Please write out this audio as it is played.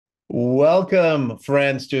Welcome,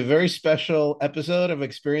 friends, to a very special episode of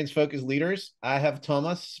Experience Focused Leaders. I have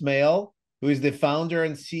Thomas Smale, who is the founder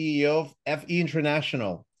and CEO of FE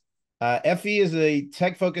International. FE is a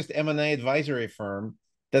tech-focused M&A advisory firm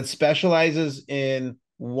that specializes in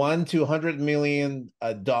 $1 to $100 million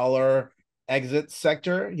exit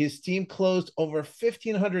sector. His team closed over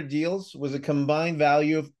 1,500 deals with a combined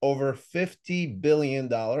value of over $50 billion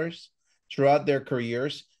throughout their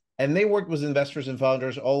careers, and they worked with investors and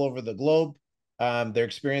founders all over the globe. Their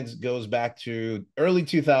experience goes back to early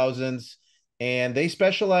 2000s, and they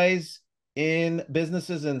specialize in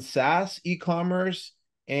businesses in SaaS, e-commerce,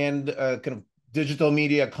 and kind of digital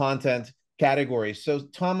media content categories. So,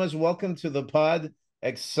 Thomas, welcome to the pod.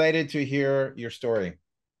 Excited to hear your story.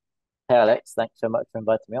 Hey Alex, thanks so much for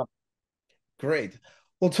inviting me on. Great.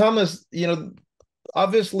 Well, Thomas,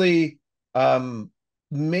 obviously, um,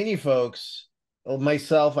 many folks, well,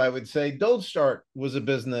 myself, I would say, don't start was a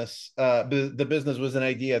business. The business was an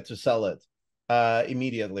idea to sell it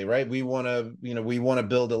immediately, right? We want to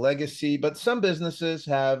build a legacy, but some businesses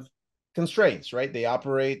have constraints, right? They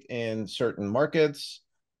operate in certain markets.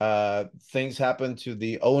 Things happen to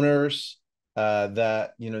the owners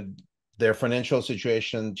that their financial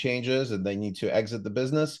situation changes and they need to exit the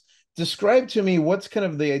business. Describe to me what's kind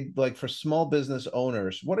of the like for small business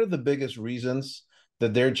owners, what are the biggest reasons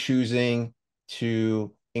that they're choosing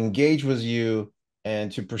to engage with you and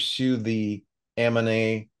to pursue the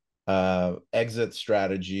M&A exit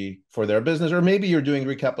strategy for their business, or maybe you're doing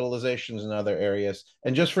recapitalizations in other areas.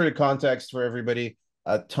 And just for the context for everybody,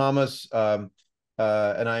 Thomas and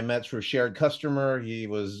I met through a shared customer. He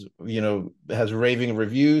was, has raving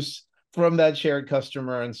reviews from that shared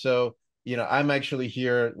customer. And so, I'm actually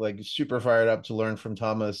here like super fired up to learn from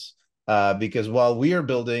Thomas because while we are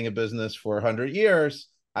building a business for 100 years,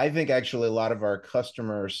 I think actually a lot of our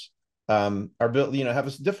customers are built, have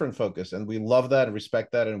a different focus. And we love that and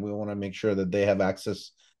respect that. And we want to make sure that they have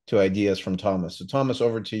access to ideas from Thomas. So, Thomas,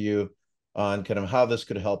 over to you on kind of how this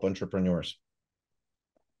could help entrepreneurs.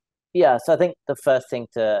 Yeah, so I think the first thing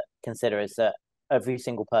to consider is that every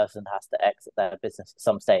single person has to exit their business at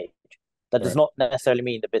some stage. That does Right. not necessarily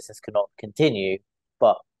mean the business cannot continue,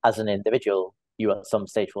 but as an individual, you at some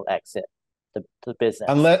stage will exit the business.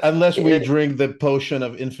 Unless we It, drink the potion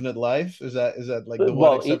of infinite life, is that like the one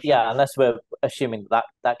well, exception? yeah, unless we're assuming that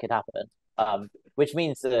could happen, which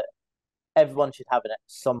means that everyone should have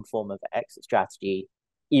some form of exit strategy,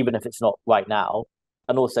 even if it's not right now.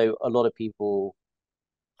 And also, a lot of people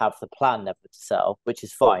have the plan never to sell, which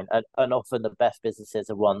is fine. And often the best businesses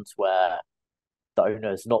are ones where the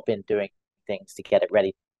owner's not been doing things to get it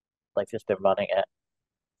ready. They've just been running it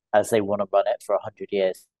as they want to run it for 100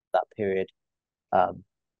 years. That period um,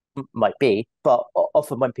 might be. But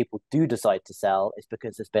often when people do decide to sell, it's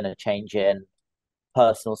because there's been a change in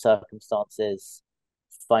personal circumstances,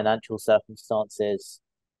 financial circumstances,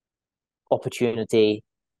 opportunity.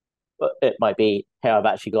 But it might be, hey, I've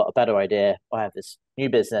actually got a better idea. I have this new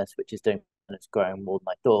business which is doing and it's growing more than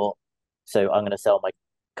I thought. So I'm going to sell my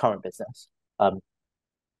current business. Um,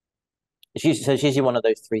 so it's usually one of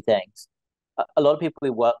those three things. A lot of people we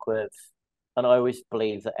work with, and I always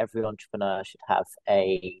believe that every entrepreneur should have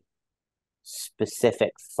a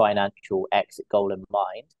specific financial exit goal in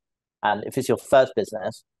mind. And if it's your first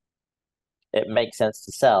business, it makes sense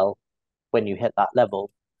to sell when you hit that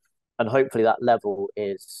level. And hopefully that level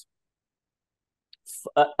is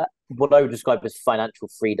what I would describe as financial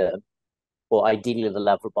freedom, or ideally the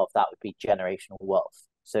level above that would be generational wealth.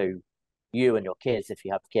 So you and your kids, if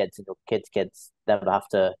you have kids, and your kids never have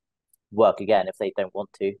to work again if they don't want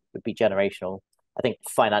to, would be generational. I think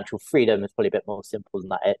financial freedom is probably a bit more simple than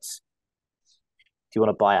that. It's, do you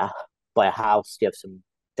want to buy a house? Do you have some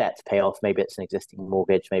debt to pay off? Maybe it's an existing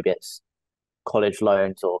mortgage, maybe it's college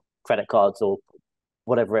loans or credit cards or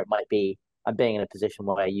whatever it might be. And being in a position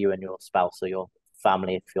where you and your spouse or your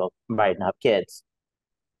family, if you're married and have kids,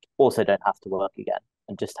 also don't have to work again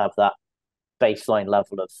and just have that baseline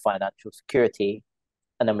level of financial security.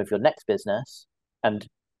 And then with your next business, and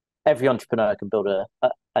every entrepreneur can build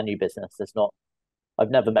a new business.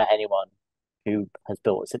 I've never met anyone who has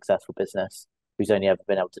built a successful business who's only ever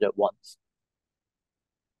been able to do it once.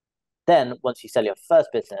 Then once you sell your first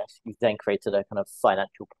business, you've then created a kind of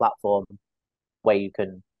financial platform where you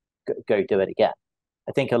can go do it again.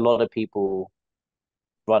 I think a lot of people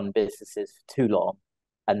run businesses for too long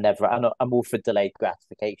and never. I'm all for delayed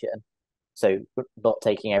gratification, so not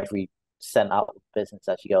taking every cent out of the business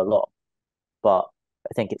as you go along. But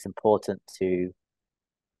I think it's important to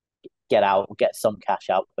get some cash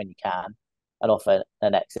out when you can, and offer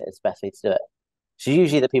an exit is the best way to do it. So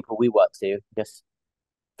usually the people we work to just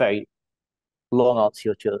very long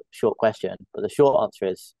answer to your short question, but the short answer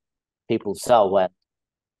is people sell when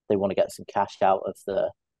they want to get some cash out of the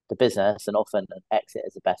business, and often an exit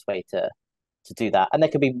is the best way to do that. And there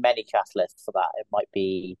could be many catalysts for that. It might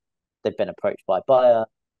be they've been approached by a buyer.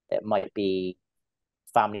 It might be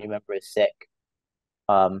family member is sick.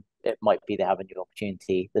 It might be they have a new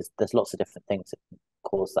opportunity. There's lots of different things that can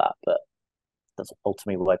cause that, but that's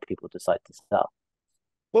ultimately why people decide to sell.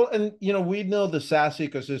 Well, and we know the SaaS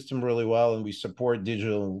ecosystem really well, and we support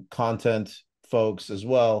digital content folks as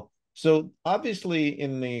well. So obviously,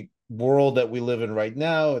 in the world that we live in right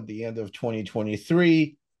now, at the end of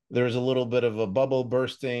 2023, there's a little bit of a bubble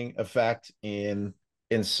bursting effect in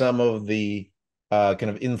some of the kind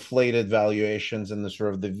of inflated valuations in the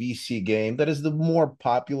sort of the VC game that is the more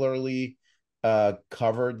popularly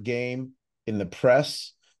covered game in the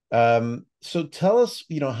press. So tell us,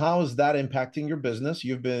 how is that impacting your business?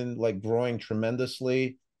 You've been like growing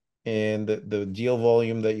tremendously, and the deal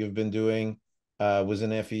volume that you've been doing was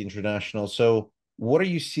in FE International. So what are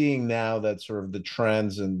you seeing now that sort of the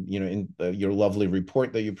trends and, in your lovely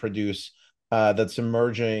report that you produce that's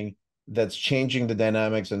emerging, that's changing the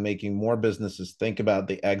dynamics and making more businesses think about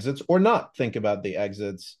the exits or not think about the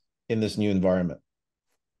exits in this new environment?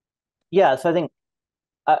 Yeah, so I think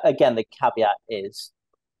again the caveat is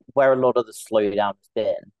where a lot of the slowdown has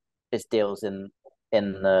been is deals in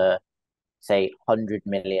the say 100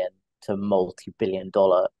 million to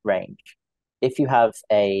multi-billion-dollar range. If you have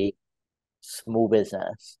a small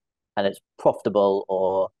business and it's profitable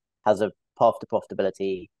or has a path to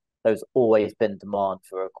profitability, there's always been demand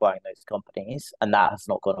for acquiring those companies, and that has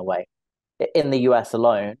not gone away. In the US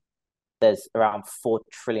alone, there's around $4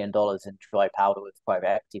 trillion in dry powder with private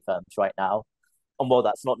equity firms right now. And while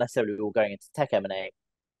that's not necessarily all going into tech M&A,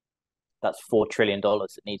 that's $4 trillion that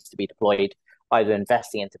needs to be deployed, either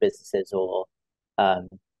investing into businesses or um,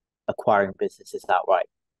 acquiring businesses outright.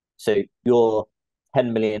 So your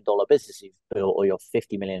 $10 million business you've built or your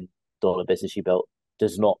 $50 million business you built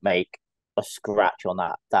does not make a scratch on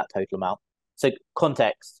that total amount. So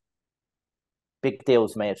context, big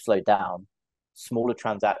deals may have slowed down, smaller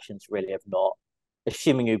transactions really have not,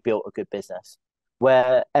 assuming you built a good business.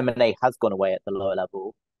 Where M&A has gone away at the lower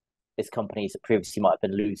level is companies that previously might have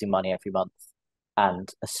been losing money every month, and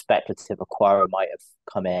a speculative acquirer might have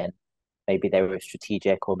come in. Maybe they were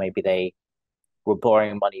strategic, or maybe they were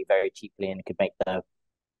borrowing money very cheaply and could make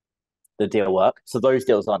the deal work. So those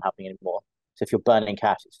deals aren't happening anymore. So if you're burning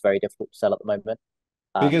cash, it's very difficult to sell at the moment.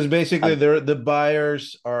 Because Um, basically and the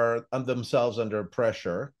buyers are themselves under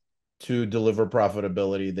pressure to deliver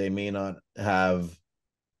profitability. They may not have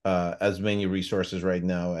as many resources right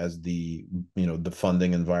now as the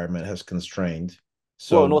funding environment has constrained.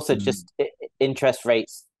 well, and So also just interest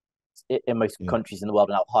rates in most yeah, countries in the world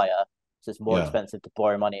are now higher. So it's more yeah, expensive to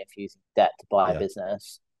borrow money if you're using debt to buy a yeah.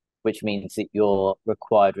 business, which means that your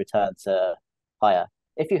required returns are higher.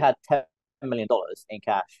 If you had $10 million in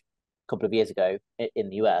cash a couple of years ago in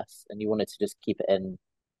the US and you wanted to just keep it in,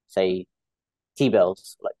 say, T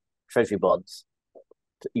bills, like treasury bonds,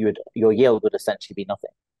 your yield would essentially be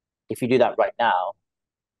nothing. If you do that right now,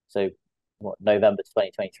 so November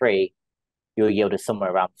 2023, your yield is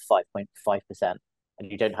somewhere around 5.5%,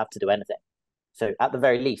 and you don't have to do anything. So at the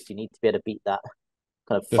very least, you need to be able to beat that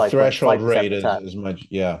kind of The threshold 5.5% rate is return. as much,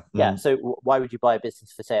 yeah. Yeah. Mhm. So why would you buy a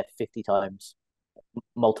business for say a 50 times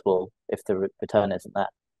multiple if the return isn't there?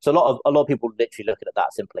 So a lot of people literally look at it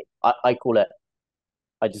that simply. I call it,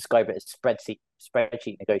 I describe it as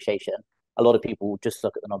spreadsheet negotiation. A lot of people will just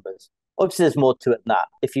look at the numbers. Obviously, there's more to it than that.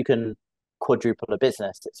 If you can quadruple a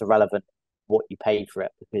business, it's irrelevant what you paid for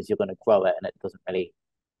it because you're going to grow it and it doesn't really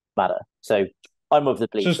matter. So I'm of the So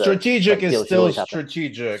belief that strategic great is deals should still always happen.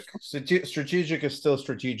 strategic. Strategic is still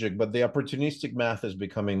strategic, but the opportunistic math is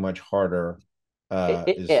becoming much harder. Is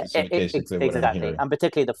basically what I'm Exactly. hearing. And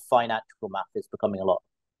particularly the financial math is becoming a lot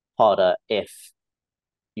harder if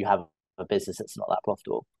you have a business that's not that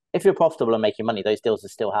profitable. If you're profitable and making money, those deals are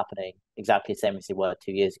still happening exactly the same as they were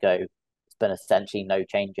 2 years ago. It's been essentially no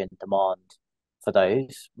change in demand for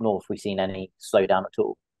those, nor have we seen any slowdown at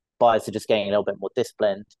all. Buyers are just getting a little bit more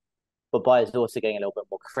disciplined, but buyers are also getting a little bit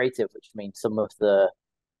more creative, which means some of their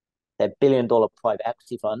 $1 billion private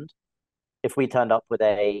equity fund, if we turned up with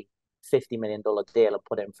a $50 million deal and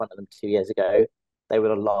put it in front of them 2 years ago, they would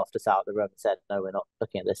have laughed us out of the room and said, no, we're not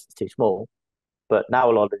looking at this, it's too small. But now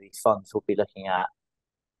a lot of these funds will be looking at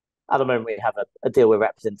the moment, we have a deal we're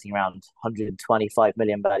representing around 125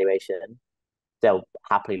 million valuation. They'll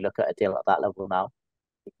happily look at a deal at that level now.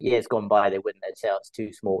 Years gone by, they wouldn't. They'd say, oh, it's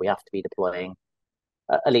too small. We have to be deploying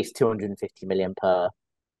at least 250 million per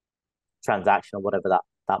transaction or whatever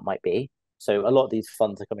that might be. So a lot of these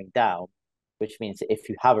funds are coming down which means that if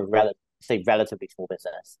you have a say relatively small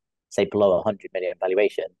business, say below 100 million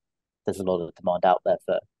valuation, there's a lot of demand out there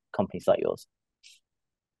for companies like yours.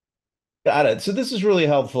 Got it. So this is really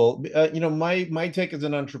helpful. My take as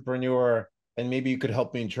an entrepreneur, and maybe you could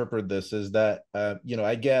help me interpret this, is that I'm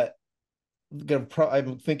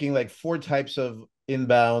thinking like four types of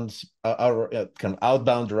inbounds, kind of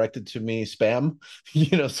outbound directed to me spam.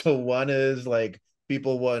 So one is like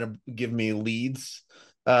people want to give me leads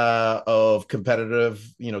of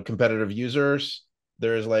competitive users.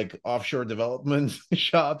 There's like offshore development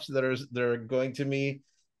shops that are going to me.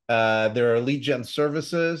 There are lead gen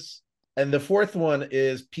services, and the fourth one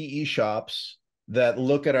is PE shops that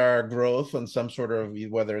look at our growth on some sort of,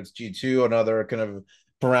 whether it's G2 or another kind of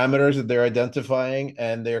parameters that they're identifying,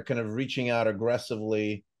 and they're kind of reaching out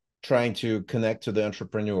aggressively, trying to connect to the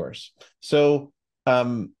entrepreneurs. So,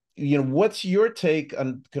 what's your take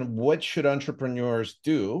on kind of what should entrepreneurs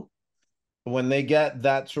do when they get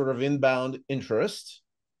that sort of inbound interest?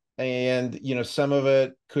 And some of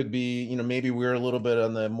it could be, maybe we're a little bit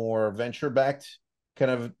on the more venture backed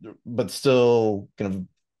kind of, but still kind of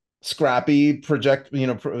scrappy project, kind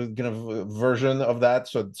of version of that.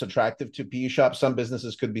 So it's attractive to PE shops. Some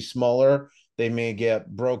businesses could be smaller. They may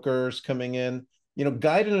get brokers coming in.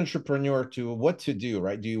 Guide an entrepreneur to what to do,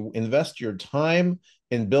 right? Do you invest your time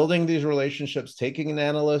in building these relationships, taking an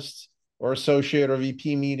analyst or associate or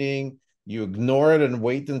VP meeting? You ignore it and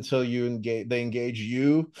wait until they engage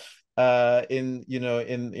you in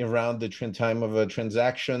around the time of a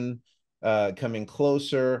transaction coming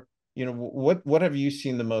closer. What have you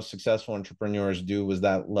seen the most successful entrepreneurs do with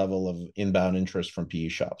that level of inbound interest from PE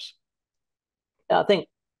shops? I think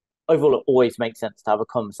overall, it always makes sense to have a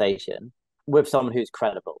conversation with someone who's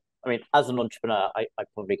credible. I mean, as an entrepreneur, I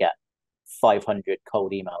probably get 500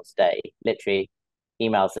 cold emails a day, literally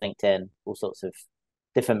emails, LinkedIn, all sorts of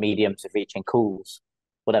different mediums of reaching, calls,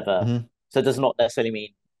 whatever. Mm-hmm. So it does not necessarily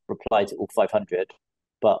mean reply to all 500,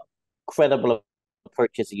 but credible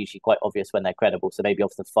approaches are usually quite obvious when they're credible. So maybe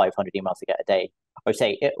off the 500 emails I get a day, I would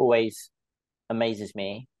say it always amazes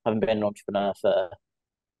me, having been an entrepreneur for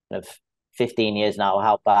kind of 15 years now,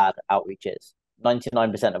 how bad outreach is.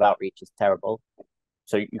 99% of outreach is terrible.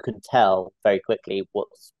 So you can tell very quickly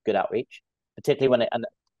what's good outreach, particularly and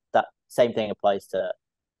that same thing applies to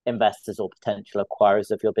investors or potential acquirers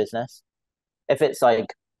of your business. If it's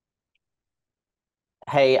like,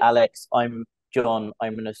 hey, Alex, I'm John,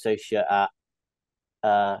 I'm an associate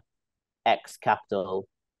at X Capital,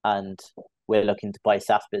 and we're looking to buy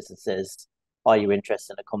SaaS businesses. Are you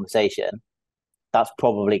interested in a conversation? That's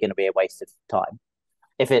probably going to be a waste of time.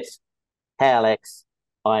 If it's, hey, Alex,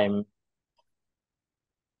 I'm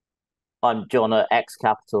I'm John at X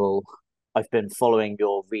Capital. I've been following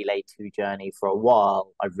your Relayto journey for a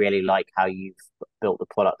while. I really like how you've built the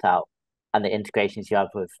product out and the integrations you have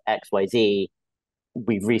with XYZ.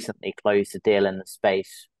 We've recently closed a deal in the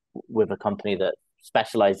space with a company that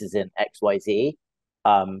specializes in XYZ.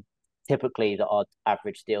 Um, Typically, our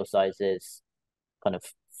average deal size is kind of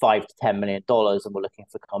 $5 to $10 million, and we're looking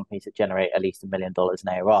for companies that generate at least $1 million in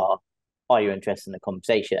ARR. Are you interested in a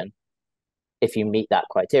conversation? If you meet that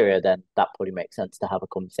criteria, then that probably makes sense to have a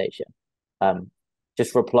conversation.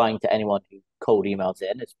 Just replying to anyone who cold emails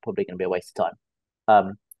in is probably going to be a waste of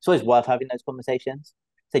time. It's always worth having those conversations.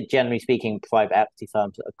 So generally speaking, private equity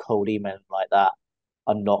firms that are cold emailing like that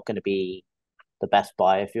are not going to be the best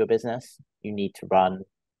buyer for your business. You need to run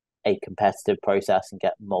a competitive process and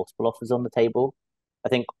get multiple offers on the table. I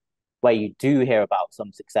think where you do hear about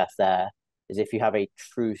some success there is if you have a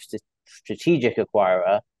true strategic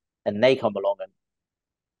acquirer and they come along and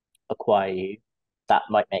acquire you, that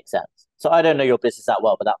might make sense. So I don't know your business that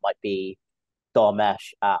well, but that might be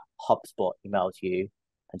Dharmesh at HubSpot emails you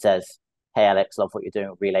and says, hey, Alex, love what you're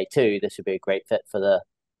doing with Relayto. This would be a great fit for the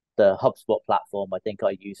HubSpot platform. I think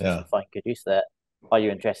I use this Yeah. to find good use of it. Are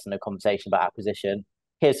you interested in a conversation about acquisition?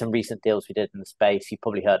 Here's some recent deals we did in the space. You've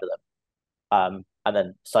probably heard of them. And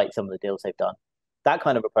then cite some of the deals they've done. That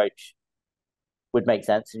kind of approach would make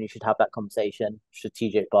sense, and you should have that conversation.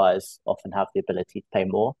 Strategic buyers often have the ability to pay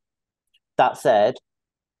more. That said,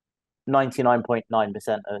 99.9%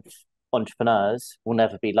 of entrepreneurs will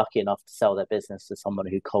never be lucky enough to sell their business to someone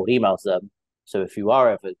who cold emails them. So if you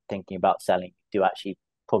are ever thinking about selling, you do actually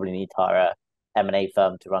probably need to hire a M&A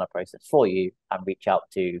firm to run a process for you and reach out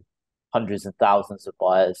to hundreds and thousands of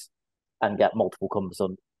buyers and get multiple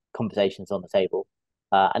conversations on the table.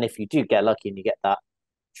 And if you do get lucky and you get that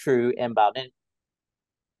true inbound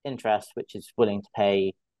interest, which is willing to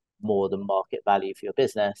pay more than market value for your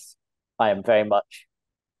business, I am very much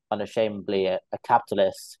unashamedly a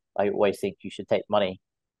capitalist. I always think you should take money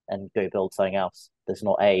and go build something else. There's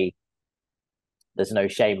not a There's no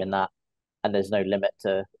shame in that, and there's no limit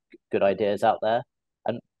to good ideas out there.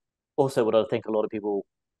 And also, what I think a lot of people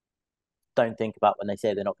don't think about when they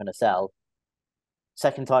say they're not going to sell,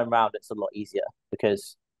 second time round, it's a lot easier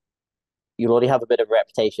because you already have a bit of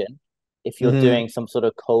reputation. If you're Mm-hmm. doing some sort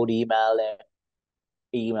of cold email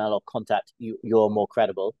or contact, you're more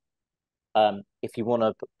credible. If you want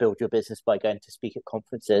to build your business by going to speak at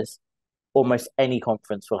conferences, almost any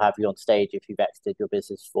conference will have you on stage if you've exited your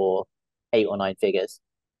business for 8 or 9 figures.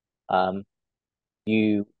 Um,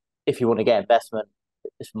 you, if you want to get investment,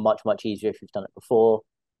 it's much easier if you've done it before.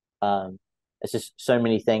 Um, it's just so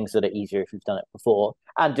many things that are easier if you've done it before,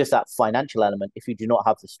 and just that financial element. If you do not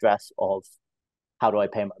have the stress of how do I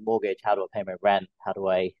pay my mortgage, how do I pay my rent, how do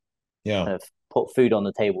I Yeah. kind of put food on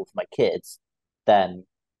the table for my kids, then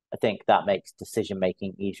I think that makes decision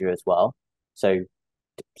making easier as well. So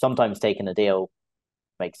sometimes taking a deal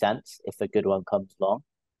makes sense if a good one comes along.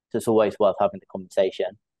 So it's always worth having the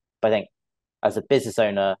conversation. But I think as a business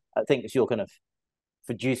owner, I think it's your kind of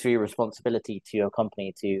fiduciary responsibility to your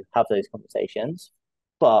company to have those conversations.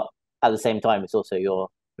 But at the same time, it's also your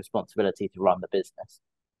responsibility to run the business.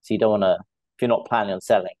 So you don't want to, if you're not planning on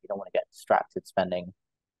selling, you don't want to get distracted spending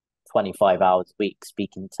 25 hours a week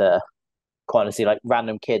speaking to, quite honestly, like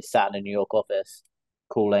random kids sat in a New York office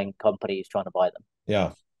calling companies trying to buy them.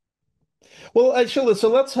 Yeah. Well, actually, so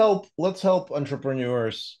let's help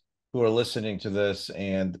entrepreneurs who are listening to this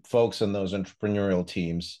and folks in those entrepreneurial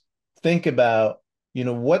teams think about,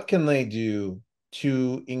 what can they do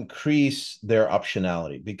to increase their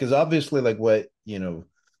optionality? Because obviously, like what,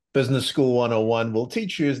 Business School 101 will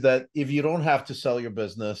teach you is that if you don't have to sell your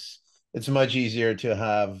business, it's much easier to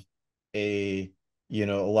have a, a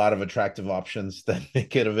lot of attractive options that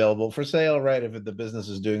make it available for sale, right? If the business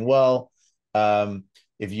is doing well.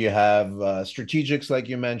 If you have strategics, like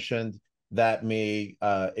you mentioned, that may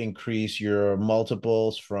increase your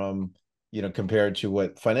multiples from, compared to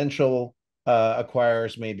what financial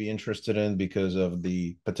acquirers may be interested in because of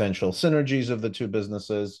the potential synergies of the two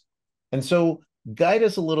businesses. And so, guide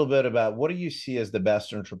us a little bit about what do you see as the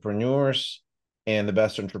best entrepreneurs and the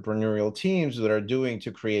best entrepreneurial teams that are doing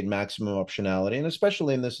to create maximum optionality, and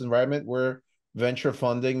especially in this environment where venture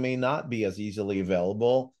funding may not be as easily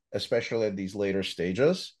available, especially at these later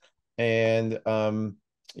stages. And there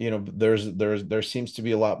seems to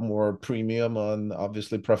be a lot more premium on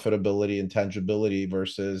obviously profitability and tangibility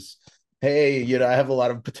versus, hey, I have a lot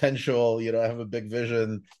of potential, I have a big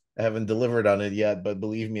vision. I haven't delivered on it yet, but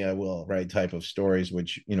believe me, I will, right? Type of stories,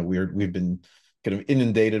 which, we've been kind of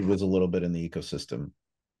inundated with a little bit in the ecosystem.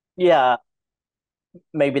 Yeah,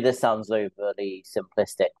 maybe this sounds overly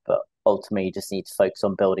simplistic, but ultimately you just need to focus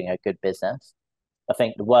on building a good business. I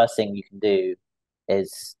think the worst thing you can do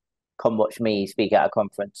is come watch me speak at a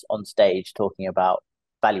conference on stage talking about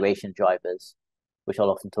valuation drivers, which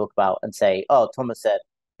I'll often talk about, and say, "Oh, Thomas said,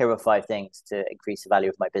 here are 5 things to increase the value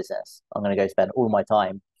of my business. I'm going to go spend all my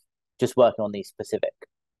time just working on these specific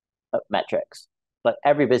metrics." Like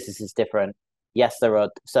every business is different. Yes, there are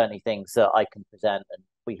certainly things that I can present, and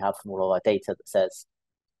we have from all of our data that says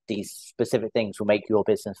these specific things will make your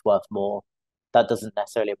business worth more. That doesn't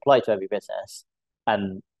necessarily apply to every business,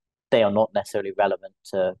 and they are not necessarily relevant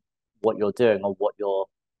to what you're doing or what your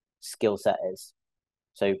skill set is.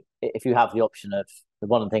 So if you have the option of,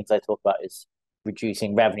 one of the things I talk about is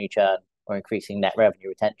reducing revenue churn or increasing net revenue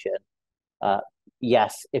retention. Uh,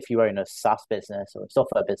 yes, if you own a SaaS business or a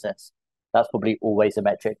software business, that's probably always a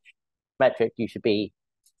metric you should be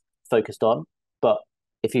focused on. But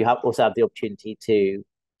if you also have the opportunity to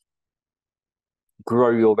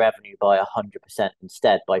grow your revenue by 100%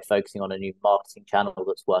 instead by focusing on a new marketing channel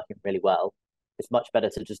that's working really well, it's much better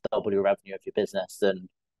to just double your revenue of your business than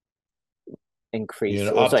Optimize increase on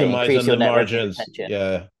your the net revenue margins. retention.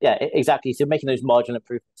 Yeah. Yeah, exactly. So making those marginal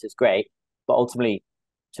improvements is great, but ultimately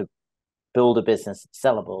to build a business that's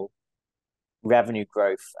sellable, revenue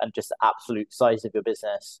growth and just the absolute size of your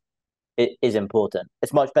business, it is important.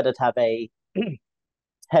 It's much better to have a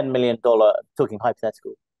 $10 million, talking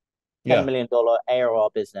hypothetical, $10 Yeah. million ARR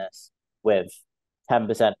business with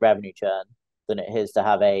 10% revenue churn than it is to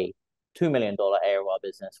have a $2 million ARR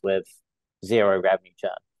business with zero revenue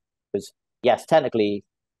churn. Because yes, technically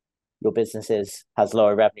your business has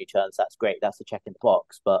lower revenue churns. That's great. That's a check in the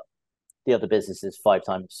box, but the other business is 5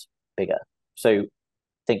 times bigger. So I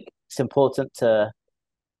think it's important to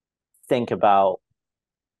think about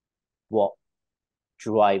what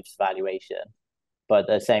drives valuation, but at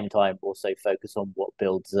the same time also focus on what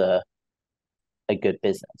builds a good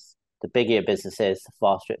business. The bigger your business is, the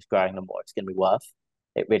faster it's growing, the more it's going to be worth.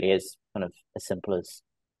 It really is kind of as simple as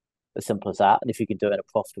that. And if you can do it in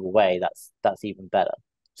a profitable way, that's even better.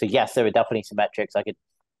 So yes, there are definitely some metrics I could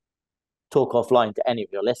talk offline to any of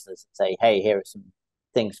your listeners and say, hey, here are some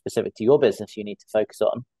things specific to your business you need to focus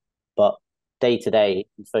on. But day to day,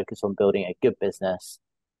 you focus on building a good business.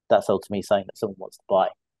 That's ultimately something that someone wants to buy.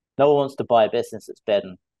 No one wants to buy a business that's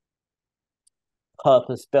been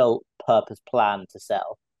purpose built, purpose planned to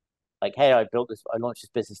sell. Like, hey, I launched this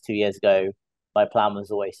business 2 years ago. My plan was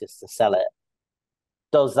always just to sell it.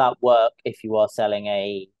 Does that work if you are selling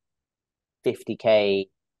a 50K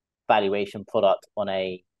valuation product on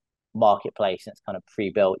a marketplace and it's kind of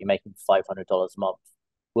pre-built, you're making $500 a month?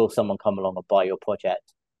 Will someone come along and buy your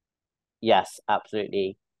project? Yes,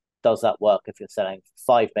 absolutely. Does that work if you're selling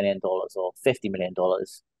 $5 million or $50 million?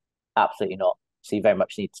 Absolutely not. So you very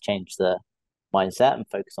much need to change the mindset and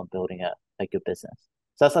focus on building a good business.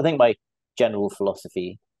 So that's, I think, my general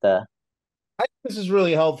philosophy there. I think this is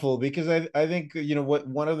really helpful because I think what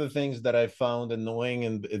one of the things that I found annoying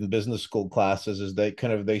in business school classes is they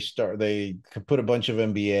put a bunch of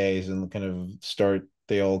MBAs and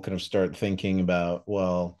they all kind of start thinking about,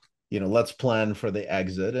 well, let's plan for the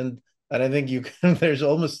exit. And I think there's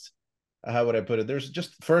almost, how would I put it, there's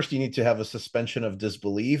just, first you need to have a suspension of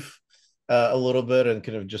disbelief a little bit and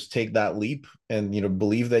kind of just take that leap and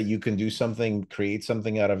believe that you can do something, create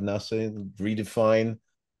something out of nothing, redefine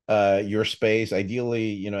your space.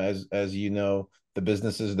 Ideally, as the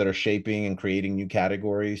businesses that are shaping and creating new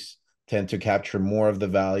categories tend to capture more of the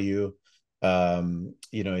value in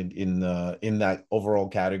that overall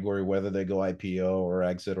category, whether they go IPO or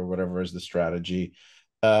exit or whatever is the strategy.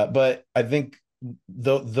 But I think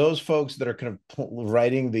those folks that are kind of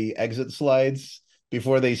writing the exit slides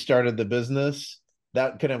before they started the business,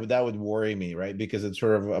 that would worry me, right? Because it's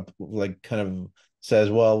sort of like kind of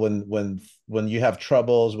says, well, when you have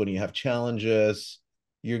troubles, when you have challenges,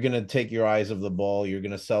 you're going to take your eyes of the ball, you're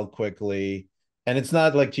going to sell quickly. And it's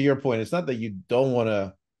not, like, to your point, it's not that you don't want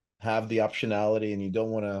to have the optionality and you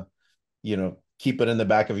don't want to keep it in the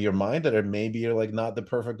back of your mind that it maybe you're like not the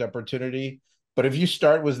perfect opportunity. But if you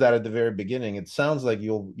start with that at the very beginning, it sounds like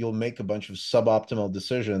you'll make a bunch of suboptimal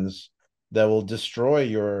decisions that will destroy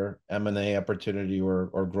your M&A opportunity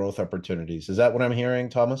or growth opportunities. Is that what I'm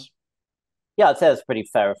hearing, Thomas? Yeah, I'd say that's a pretty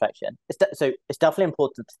fair reflection. So it's definitely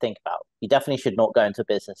important to think about. You definitely should not go into a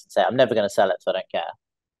business and say, I'm never going to sell it, so I don't care.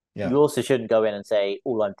 Yeah. You also shouldn't go in and say,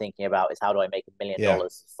 all I'm thinking about is how do I make $1 million Yeah.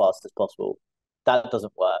 as fast as possible. That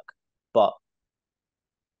doesn't work. But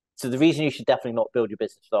so the reason you should definitely not build your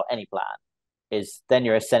business without any plan is then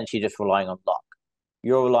you're essentially just relying on luck.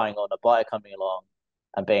 You're relying on a buyer coming along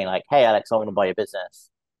and being like, hey, Alex, I want to buy your business.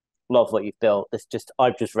 Love what you've built.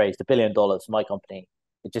 I've just raised $1 billion for my company.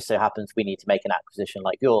 It just so happens we need to make an acquisition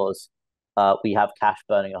like yours. We have cash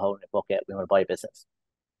burning a hole in your pocket. We want to buy your business.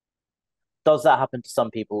 Does that happen to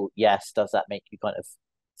some people? Yes. Does that make you kind of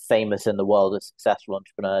famous in the world of successful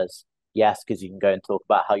entrepreneurs? Yes, because you can go and talk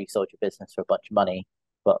about how you sold your business for a bunch of money.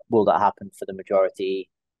 But will that happen for the majority?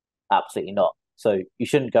 Absolutely not. So you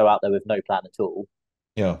shouldn't go out there with no plan at all.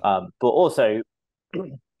 Yeah. But also,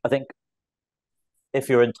 I think if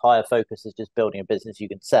your entire focus is just building a business you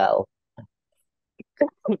can sell,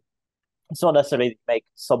 it's not necessarily make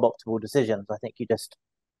suboptimal decisions. I think you just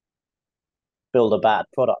build a bad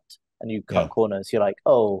product and you cut Yeah. corners. You're like,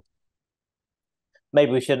 oh,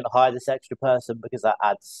 maybe we shouldn't hire this extra person because that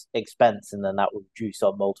adds expense and then that will reduce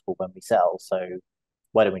our multiple when we sell. So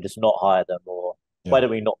why don't we just not hire them? Or why Yeah.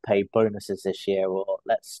 don't we not pay bonuses this year? Or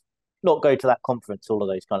let's not go to that conference, all of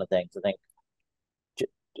those kind of things. I think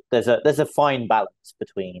there's a fine balance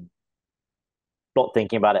between not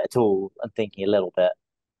thinking about it at all and thinking a little bit.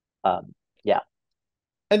 Yeah.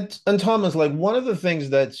 And Thomas, like, one of the things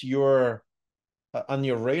that's on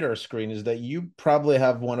your radar screen is that you probably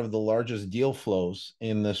have one of the largest deal flows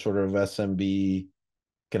in this sort of SMB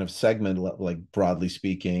kind of segment, like broadly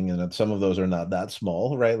speaking, and some of those are not that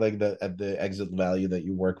small, right? Like at the exit value that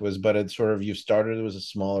you work with, but it's sort of, you've started it as a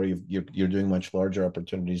smaller, you're doing much larger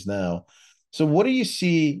opportunities now. So what do you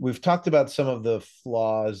see? We've talked about some of the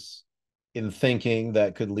flaws in thinking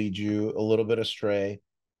that could lead you a little bit astray.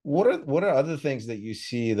 What are other things that you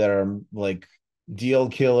see that are like deal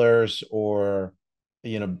killers or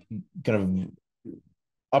you know kind of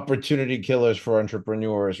opportunity killers for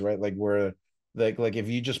entrepreneurs, right? Like where like if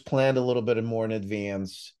you just planned a little bit more in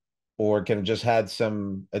advance or kind of just had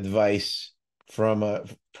some advice from a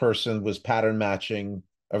person was pattern matching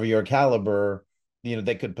of your caliber,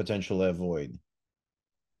 they could potentially avoid.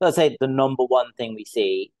 Let's say the number one thing we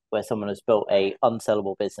see where someone has built a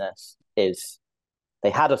unsellable business is they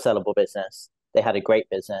had a sellable business, they had a great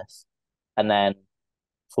business, and then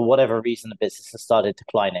for whatever reason the business has started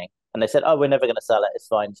declining. And they said, oh, we're never going to sell it. It's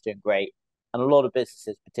fine. It's doing great. And a lot of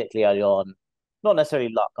businesses, particularly early on, not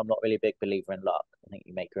necessarily luck. I'm not really a big believer in luck. I think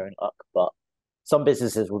you make your own luck, but some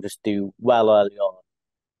businesses will just do well early on.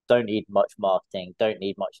 Don't need much marketing. Don't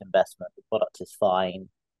need much investment. The product is fine.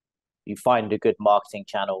 You find a good marketing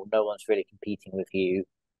channel. No one's really competing with you,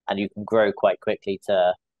 and you can grow quite quickly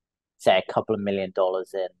to say a couple of $1 million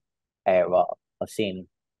in ARR. I've seen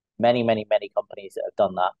many, many, many companies that have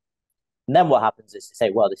done that. And then what happens is to say,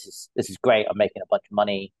 well, this is great. I'm making a bunch of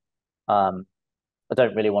money. Um, I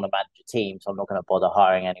don't really want to manage a team, so I'm not going to bother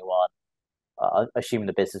hiring anyone. I assume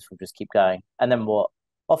the business will just keep going. And then what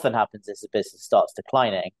often happens is the business starts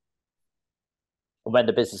declining. And when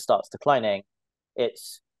the business starts declining,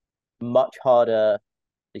 it's much harder.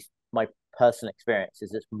 At least my personal experience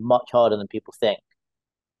is it's much harder than people think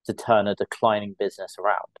to turn a declining business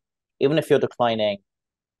around. Even if you're declining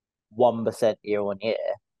 1% year on year,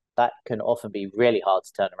 that can often be really hard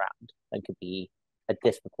to turn around and could be a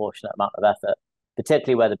disproportionate amount of effort,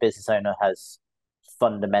 particularly where the business owner has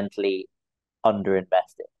fundamentally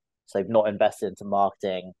underinvested. So they've not invested into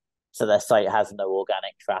marketing, so their site has no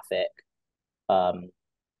organic traffic, um,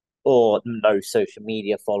 or no social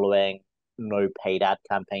media following, no paid ad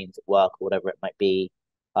campaigns at work or whatever it might be.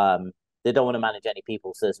 Um, they don't want to manage any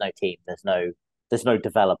people, so there's no team, there's no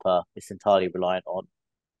developer. It's entirely reliant on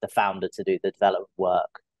the founder to do the development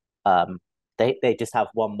work. Um, they just have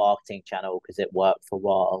one marketing channel because it worked for a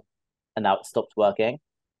while, and now it stopped working.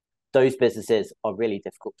 Those businesses are really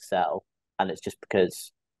difficult to sell, and it's just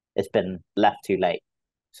because it's been left too late.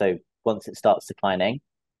 So once it starts declining,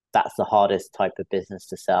 that's the hardest type of business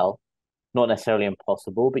to sell. Not necessarily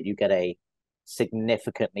impossible, but you get a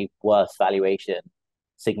significantly worse valuation,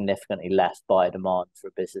 significantly less buyer demand for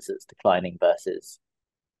a business that's declining versus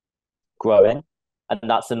growing. And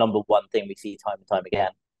that's the number one thing we see time and time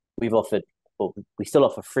again. We've offered, well, we still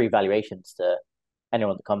offer free valuations to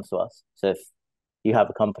anyone that comes to us. So if you have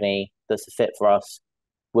a company that's a fit for us,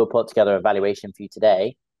 we'll put together a valuation for you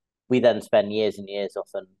today. We then spend years and years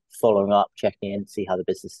often following up, checking in to see how the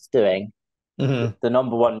business is doing. Mm-hmm. The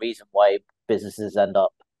number one reason why businesses end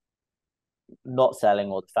up not selling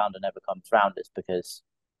or the founder never comes around is because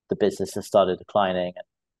the business has started declining and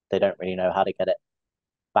they don't really know how to get it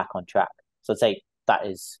back on track. So I'd say that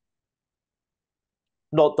is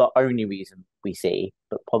not the only reason we see,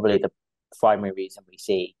 but probably the primary reason we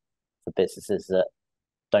see for businesses that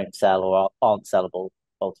don't sell or aren't sellable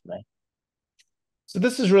ultimately. So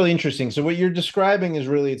this is really interesting. So what you're describing is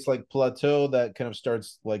really it's like plateau that kind of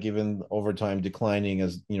starts like even over time declining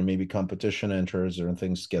as maybe competition enters or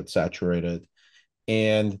things get saturated.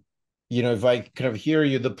 And if I kind of hear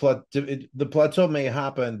you, the plateau may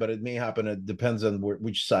happen, but it may happen. It depends on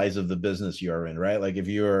which size of the business you're in, right? Like if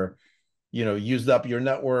you're used up your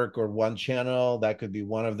network or one channel, that could be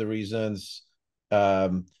one of the reasons.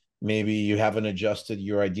 Um, Maybe you haven't adjusted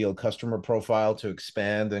your ideal customer profile to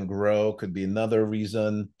expand and grow, could be another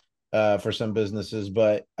reason for some businesses.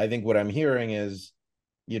 But I think what I'm hearing is,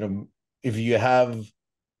 you know, if you have,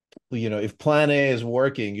 if plan A is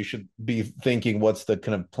working, you should be thinking what's the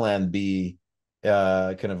kind of plan B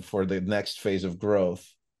kind of for the next phase of growth,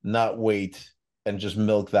 not wait and just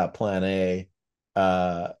milk that plan A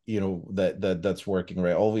that's working,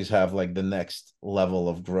 right? Always have like the next level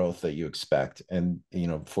of growth that you expect and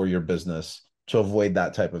for your business to avoid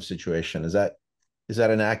that type of situation. Is that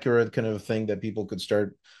an accurate kind of thing that people could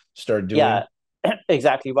start doing? Yeah,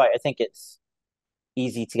 exactly right. I think it's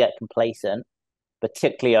easy to get complacent,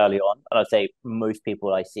 particularly early on. And I'd say most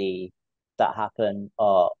people I see that happen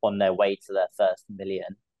are on their way to their first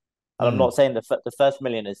million. And I'm Mm. not saying the first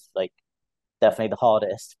million is like definitely the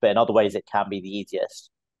hardest, but in other ways it can be the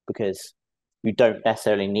easiest because you don't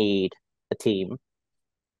necessarily need a team,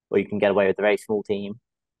 or you can get away with a very small team.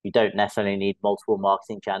 You don't necessarily need multiple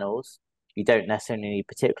marketing channels. You don't necessarily need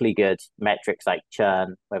particularly good metrics like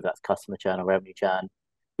churn, whether that's customer churn or revenue churn.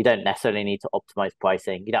 You don't necessarily need to optimize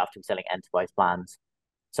pricing. You don't have to be selling enterprise plans.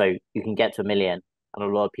 So you can get to a million, and a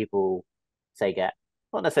lot of people say get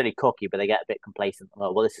not necessarily cocky, but they get a bit complacent.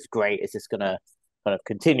 Oh, well, this is great. It's just gonna kind of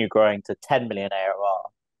continue growing to 10 million ARR,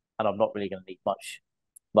 and I'm not really going to need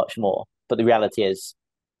much more. But the reality is,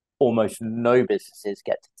 almost no businesses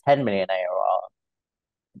get to 10 million ARR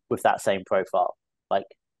with that same profile. Like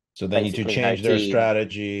So they need to basically no change their team.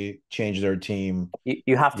 strategy, change their team.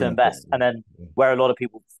 You have to Yeah. invest, and then where a lot of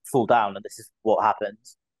people fall down, and this is what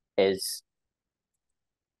happens, is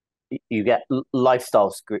you get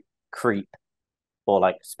lifestyle creep or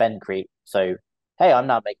like spend creep. So, hey, I'm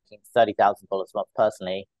now making $30,000 a month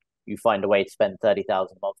personally. You find a way to spend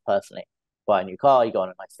 30,000 a month personally. Buy a new car, you go on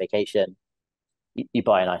a nice vacation, you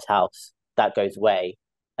buy a nice house. That goes away,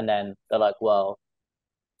 and then they're like, well,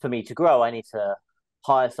 for me to grow, I need to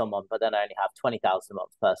hire someone, but then I only have 20,000 a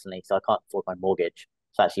month personally, so I can't afford my mortgage.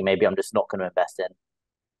 So actually, maybe I'm just not going to invest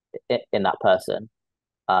in that person.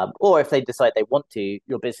 Or if they decide they want to,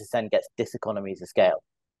 your business then gets diseconomies of scale.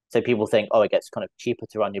 So people think, oh, it gets kind of cheaper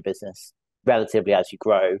to run your business relatively as you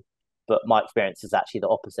grow. But my experience is actually the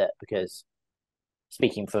opposite because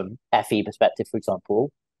speaking from FE perspective, for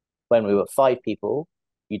example, when we were 5 people,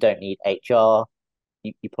 you don't need HR,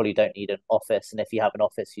 you probably don't need an office. And if you have an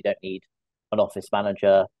office, you don't need an office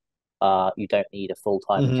manager, you don't need a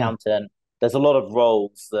full-time Hmm. accountant. There's a lot of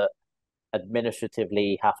roles that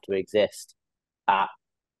administratively have to exist at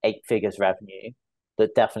 8 figures revenue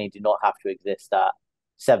that definitely do not have to exist at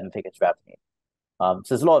 7 figures revenue. So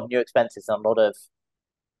there's a lot of new expenses and a lot of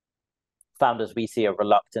founders we see are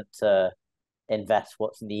reluctant to invest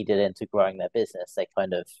what's needed into growing their business. They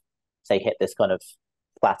kind of say hit this kind of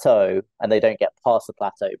plateau and they don't get past the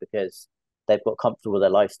plateau because they've got comfortable with their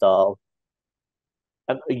lifestyle.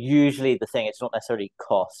 And usually the thing, it's not necessarily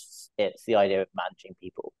costs, it's the idea of managing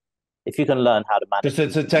people. If you can learn how to manage Because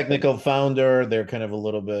it's a people, you can technical founder, they're kind of a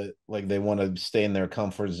little bit like they want to stay in their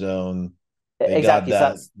comfort zone. They got exactly. So that.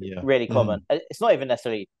 that's Yeah. really Hmm. common. It's not even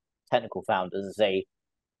necessarily technical founders. I say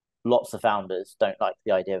lots of founders don't like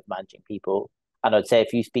the idea of managing people. And I'd say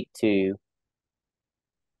if you speak to,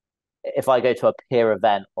 if I go to a peer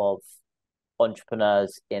event of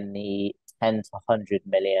entrepreneurs in the 10 to 100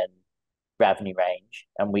 million revenue range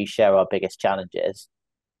and we share our biggest challenges,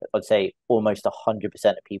 I'd say almost 100%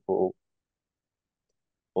 of people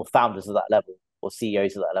or founders of that level or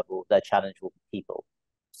CEOs of that level, their challenge will be people.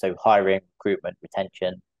 So hiring, recruitment,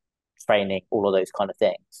 retention, training, all of those kind of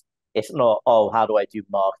things. It's not, oh, how do I do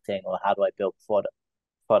marketing or how do I build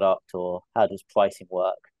product or how does pricing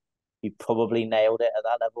work? You probably nailed it at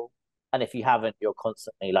that level. And if you haven't, you're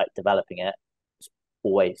constantly like developing it. It's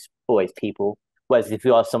always people. Whereas if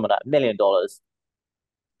you ask someone at $1 million,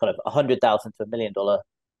 kind of 100,000 to $1 million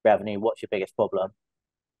revenue, what's your biggest problem?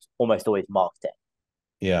 It's almost always marketing.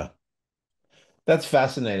 Yeah. That's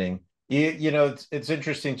fascinating. You know, it's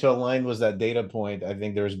interesting to align was that data point. I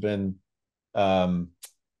think there's been um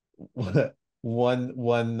one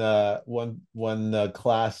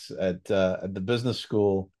class at the business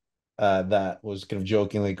school that was kind of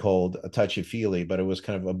jokingly called a touchy feely, but it was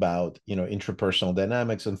kind of about intrapersonal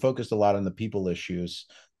dynamics and focused a lot on the people issues,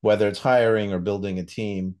 whether it's hiring or building a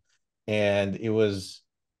team. And it was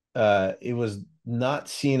not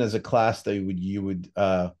seen as a class that you would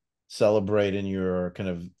celebrate in your kind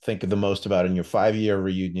of think of the most about in your 5 year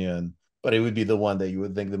reunion, but it would be the one that you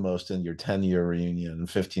would think the most in your 10 year reunion,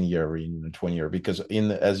 15 year reunion, and 20 year, because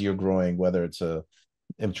as you're growing, whether it's a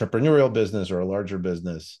entrepreneurial business or a larger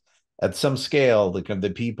business, at some scale,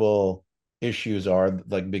 the people issues are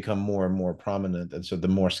like become more and more prominent. And so the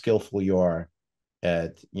more skillful you are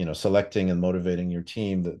at, selecting and motivating your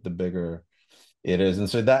team, the bigger it is. And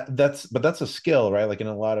so that's a skill, right? Like in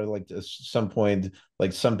a lot of like at some point,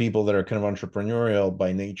 like some people that are kind of entrepreneurial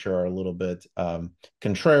by nature are a little bit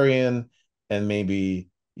contrarian and maybe,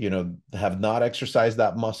 have not exercised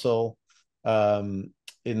that muscle um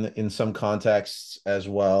in some contexts as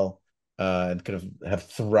well. And kind of have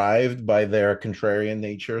thrived by their contrarian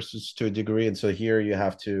natures to a degree. And so here you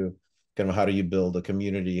have to kind of how do you build a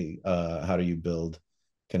community? How do you build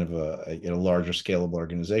kind of a larger scalable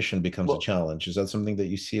organization becomes a Well, challenge. Is that something that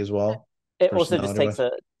you see as well, it also just personality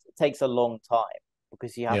wise? takes a long time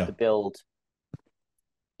because you have Yeah. to build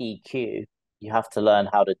EQ. You have to learn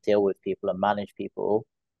how to deal with people and manage people,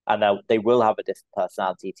 and they will have a different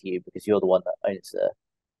personality to you because you're the one that owns the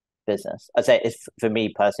business. I say it's for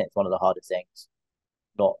me personally, it's one of the hardest things.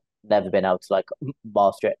 Not never been able to like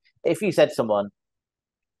master it. If you said to someone,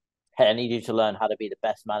 "Hey, I need you to learn how to be the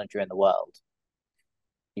best manager in the world,"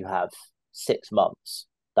 you have 6 months.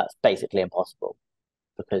 That's basically impossible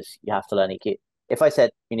because you have to learn EQ. If I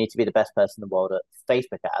said you need to be the best person in the world at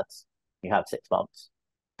Facebook ads, you have 6 months.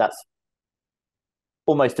 That's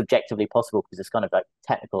almost objectively possible because it's kind of like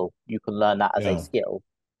technical. You can learn that as a Yeah. skill,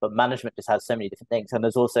 but management just has so many different things. And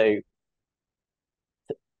there's also,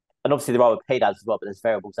 and obviously there are paid ads as well, but there's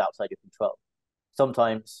variables outside your control.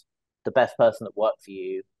 Sometimes the best person that worked for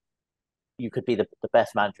you, you could be the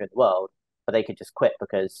best manager in the world, but they could just quit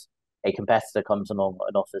because a competitor comes along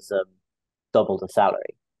and offers them double the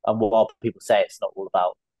salary. And while people say it's not all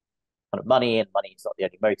about kind of money and money is not the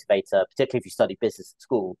only motivator, particularly if you study business at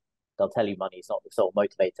school, they'll tell you money is not the sole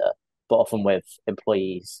motivator. But often with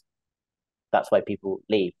employees, that's why people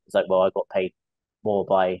leave. It's like, well, I got paid more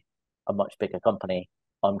by a much bigger company.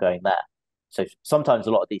 I'm going there. So sometimes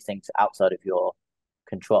a lot of these things are outside of your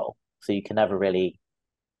control. So you can never really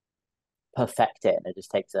perfect it, and it just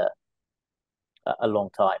takes a long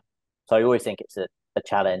time. So I always think it's a a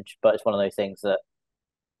challenge, but it's one of those things that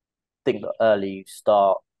I think the earlier you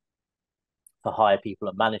start to hire people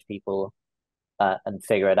and manage people and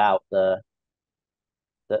figure it out, the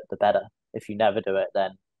better. If you never do it,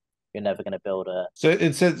 then you're never going to build a So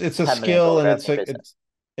it's a $10 million skill, and revenue business.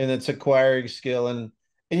 it's acquiring skill, and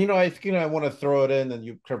I think I want to throw it in, and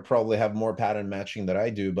you could probably have more pattern matching than I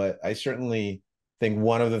do, but I certainly think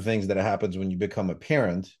one of the things that happens when you become a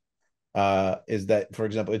parent is that, for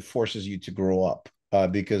example, it forces you to grow up.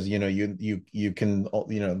 Because you can, a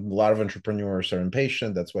lot of entrepreneurs are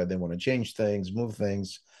impatient. That's why they want to change things, move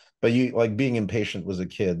things. But you, like, being impatient was a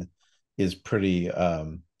kid is pretty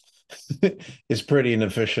is pretty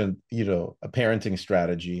inefficient, a parenting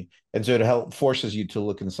strategy. And so it forces you to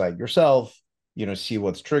look inside yourself, see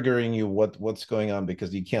what's triggering you, what's going on,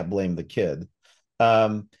 because you can't blame the kid.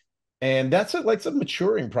 Um, and that's like a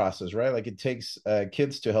maturing process, right? Like, it takes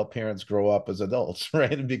kids to help parents grow up as adults, right?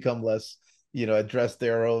 And become less, address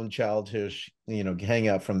their own childish, hang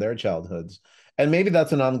out from their childhoods. And maybe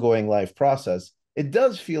that's an ongoing life process. It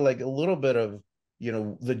does feel like a little bit of,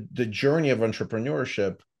 the journey of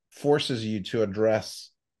entrepreneurship forces you to address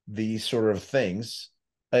these sort of things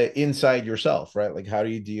inside yourself, right? Like, how do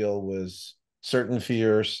you deal with certain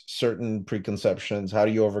fears, certain preconceptions? How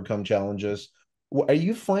do you overcome challenges? Are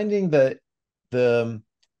you finding that the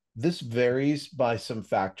this varies by some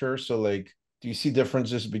factors? So, like, do you see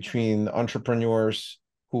differences between entrepreneurs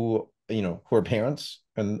who are parents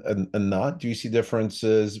and not? Do you see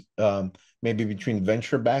differences maybe between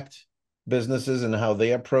venture-backed businesses and how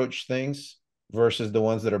they approach things versus the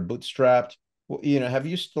ones that are bootstrapped? Have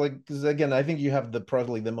you, like, because again, I think you have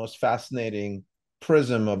probably the most fascinating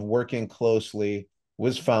prism of working closely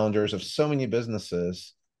with founders of so many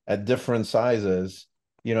businesses at different sizes.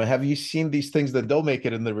 Have you seen these things that don't make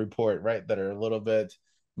it in the report, right? That are a little bit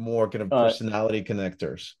more kind of Uh, personality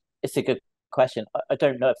connectors. it's a good question. I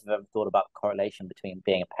don't know if I've ever thought about correlation between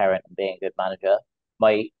being a parent and being a good manager.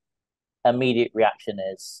 My immediate reaction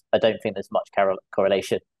is I don't think there's much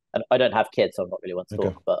correlation. And I don't have kids, so I'm not really one to Okay.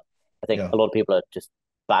 talk, but I think Yeah. a lot of people are just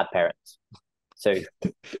bad parents. So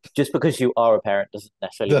just because you are a parent doesn't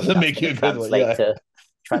necessarily mean Doesn't that's make going you to a good one. Yeah.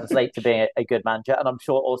 translate to being a good manager. And I'm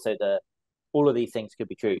sure also that all of these things could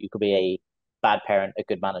be true. You could be a bad parent, a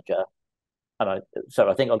good manager. So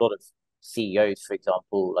I think a lot of CEOs, for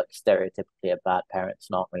example, like stereotypically are bad parents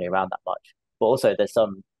and aren't really around that much. But also there's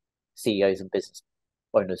some CEOs and business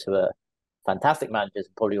owners who are fantastic managers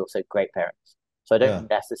and probably also great parents. So I Yeah. don't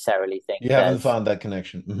necessarily think You haven't there's found that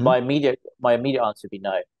connection. my immediate answer would be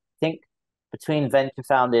no. I think between venture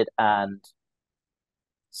founded and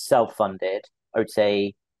self funded, I would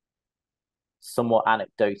say somewhat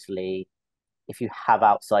anecdotally, if you have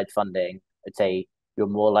outside funding, I'd say you're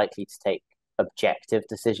more likely to take objective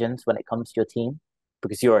decisions when it comes to your team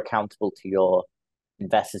because you're accountable to your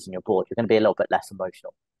investors and your board. You're going to be a little bit less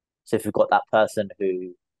emotional. So if you've got that person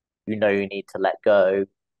who you need to let go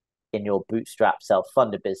in your bootstrap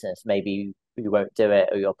self-funded business, maybe you won't do it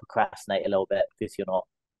or you'll procrastinate a little bit because you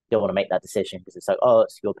don't want to make that decision because it's like, oh,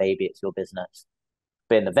 it's your baby, it's your business.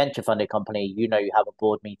 But in the venture funded company, you have a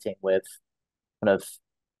board meeting with kind of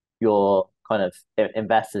your kind of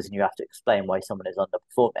investors and you have to explain why someone is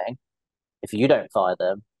underperforming. If you don't fire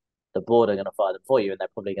them, the board are going to fire them for you and they're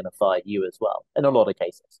probably going to fire you as well in a lot of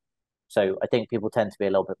cases. So I think people tend to be a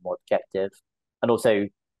little bit more objective. And also,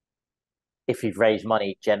 if you've raised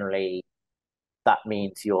money, generally that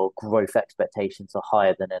means your growth expectations are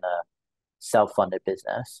higher than in a self-funded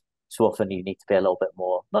business. So often you need to be a little bit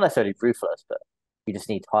more, not necessarily ruthless, but you just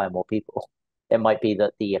need to hire more people. It might be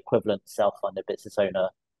that the equivalent self-funded business owner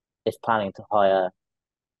is planning to hire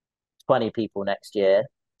 20 people next year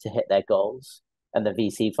to hit their goals, and the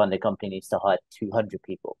VC funded company needs to hire 200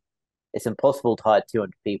 people. It's impossible to hire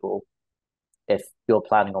 200 people if you're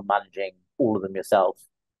planning on managing all of them yourself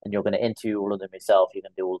and you're going to interview all of them yourself, you're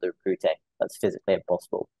going to do all the recruiting. That's physically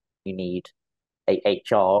impossible. You need a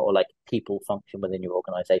HR or like people function within your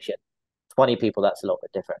organization. 20 people, that's a little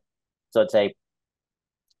bit different. So I'd say,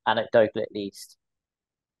 anecdotally at least,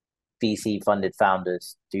 VC funded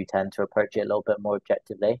founders do tend to approach it a little bit more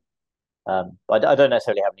objectively. But I don't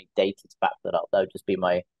necessarily have any data to back that up. That would just be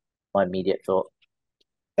my immediate thought.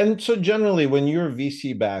 And so generally, when you're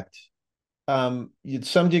VC backed, to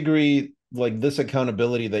some degree, like, this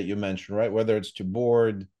accountability that you mentioned, right? Whether it's to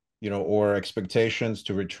board, or expectations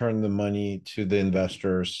to return the money to the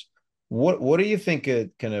investors. What do you think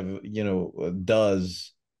it kind of,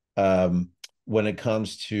 does when it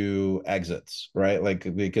comes to exits, right?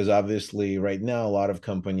 Like, because obviously right now a lot of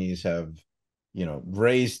companies have,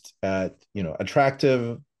 raised at,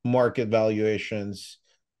 attractive market valuations,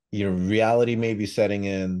 reality may be setting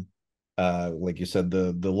in. Like you said,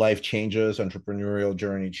 the life changes, entrepreneurial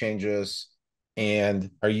journey changes.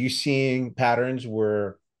 And are you seeing patterns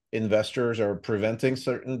where investors are preventing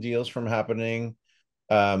certain deals from happening?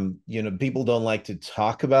 People don't like to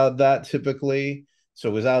talk about that typically. So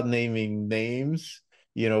without naming names,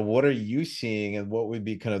 what are you seeing and what would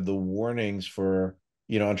be kind of the warnings for,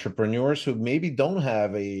 entrepreneurs who maybe don't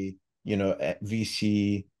have a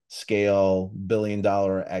VC scale $1 billion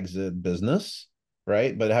exit business,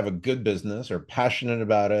 right? But have a good business or passionate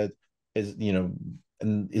about it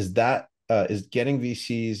and is getting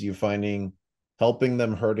VCs, you finding helping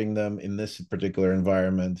them, hurting them in this particular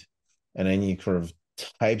environment, and any sort of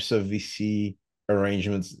types of VC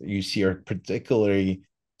arrangements you see are particularly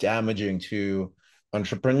damaging to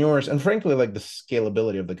entrepreneurs and frankly like the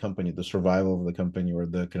scalability of the company, the survival of the company, or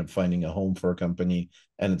the kind of finding a home for a company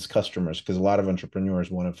and its customers, because a lot of entrepreneurs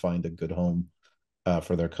want to find a good home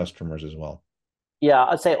for their customers as well. Yeah,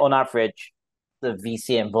 I'd say on average, the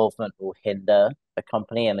VC involvement will hinder a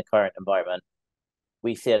company in the current environment.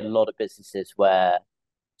 We see a lot of businesses where,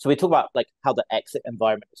 so we talk about like how the exit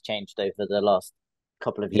environment has changed over the last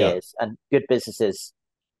couple of Yeah. years, and good businesses,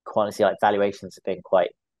 honestly, like valuations have been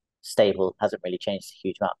quite stable, hasn't really changed a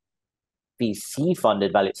huge amount. VC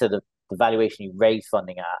funded value, so the valuation you raise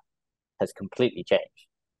funding at has completely changed.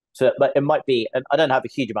 So, but it might be, and I don't have a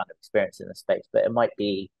huge amount of experience in this space, but it might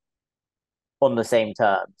be on the same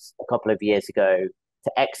terms a couple of years ago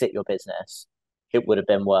to exit your business, it would have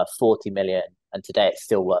been worth 40 million, and today it's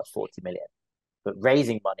still worth 40 million. But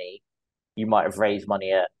raising money, you might have raised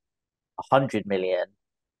money at 100 million,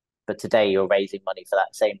 but today you're raising money for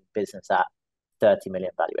that same business at 30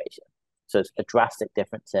 million valuation. So it's a drastic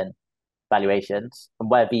difference in valuations. And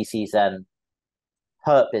where VCs then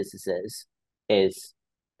hurt businesses is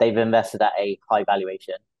they've invested at a high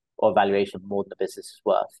valuation or valuation more than the business is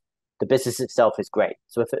worth. The business itself is great.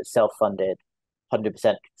 So if it's self-funded, 100%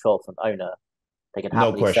 control from owner, they can No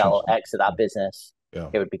happily sell questions. or exit that business. Yeah.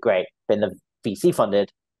 It would be great. But in the VC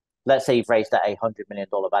funded, let's say you've raised at $100 million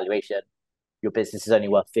valuation, your business is only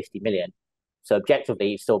worth 50 million. So objectively,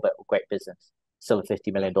 you've still built a great business, still a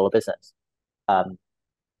 $50 million business. Um,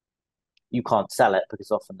 you can't sell it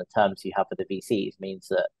because often the terms you have with the VCs means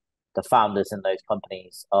that the founders in those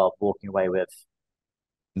companies are walking away with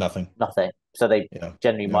Nothing. nothing. So they Yeah.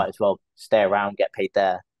 generally Yeah. might as well stay around, get paid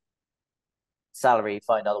their salary,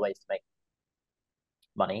 find other ways to make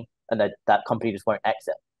money, and that company just won't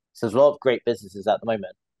exit. So there's a lot of great businesses at the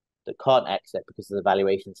moment that can't exit because of the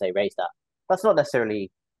valuations they raised at. That's not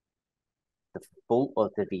necessarily the fault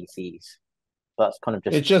of the VCs. That's kind of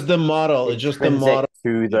just It's just the model. It's just the intrinsic model.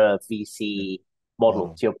 to Yeah. the Yeah. VC model.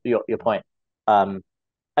 Model. To your point, and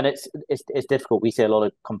it's difficult. We see a lot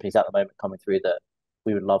of companies at the moment coming through that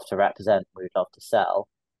we would love to represent, we would love to sell,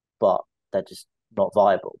 but they're just not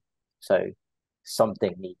viable. So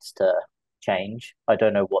something needs to change. I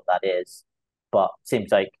don't know what that is, but it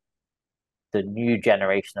seems like the new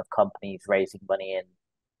generation of companies raising money in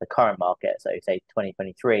the current market, so say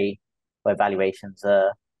 2023, where valuations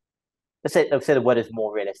are, let's say the word is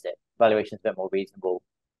more realistic, valuations a bit more reasonable,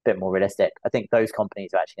 a bit more realistic. I think those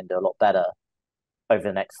companies are actually going to do a lot better over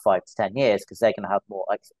the next 5 to 10 years because they're going to have more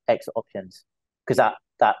exit options. Because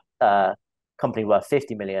that company worth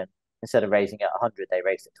 50 million, instead of raising it 100, they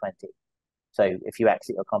raised it 20. So if you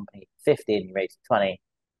exit your company 50 and you raise it 20,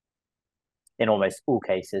 in almost all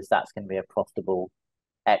cases, that's going to be a profitable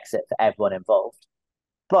exit for everyone involved.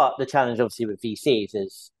 But the challenge, obviously, with VCs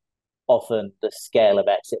is often the scale of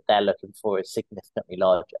exit they're looking for is significantly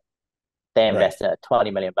larger. They Right. invest at a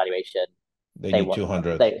 20 million valuation. They They need want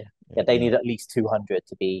 200. they Yeah, they Yeah. need at least 200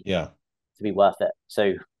 Yeah. to be worth it.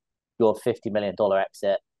 So your $50 million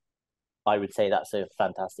exit, I would say that's a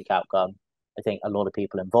fantastic outcome. I think a lot of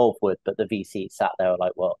people involved would, but the VC sat there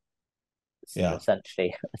like, well, this is Yeah.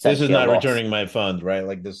 essentially This is essentially a not loss. returning my fund, right?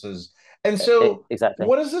 Like this is, and so Exactly.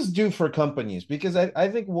 what does this do for companies? Because I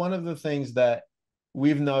think one of the things that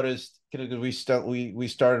we've noticed, because we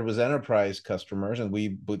started with enterprise customers and we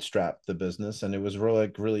bootstrapped the business, and it was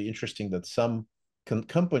really interesting that some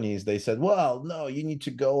companies they said, well, no, you need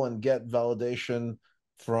to go and get validation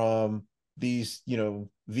from these,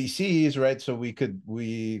 VCs, right? So we could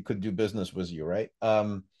do business with you, right?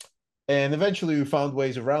 And eventually we found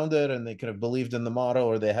ways around it and they kind of believed in the model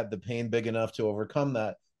or they had the pain big enough to overcome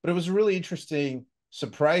that. But it was a really interesting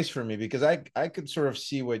surprise for me because I could sort of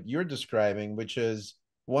see what you're describing, which is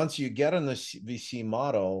once you get on the VC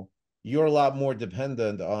model, you're a lot more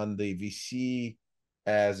dependent on the VC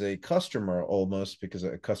as a customer almost because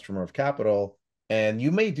a customer of capital. And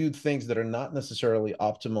you may do things that are not necessarily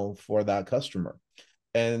optimal for that customer.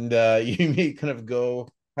 And you may kind of go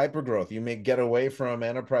hyper growth. You may get away from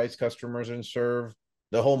enterprise customers and serve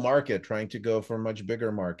the whole market, trying to go for a much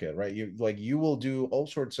bigger market, right? You will do all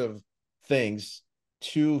sorts of things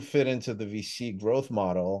to fit into the VC growth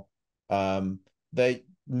model, that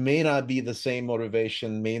may not be the same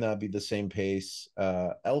motivation, may not be the same pace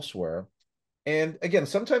elsewhere. And again,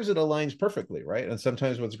 sometimes it aligns perfectly, right? And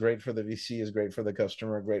sometimes what's great for the VC is great for the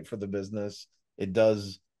customer, great for the business. It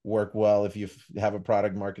does work well if you have a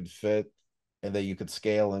product market fit and that you could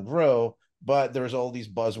scale and grow. But there's all these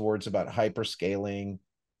buzzwords about hyperscaling,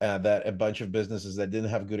 that a bunch of businesses that didn't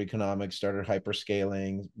have good economics started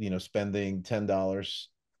hyperscaling, spending $10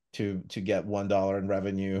 to get $1 in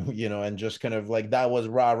revenue, and just kind of like that was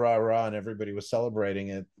rah, rah, rah, and everybody was celebrating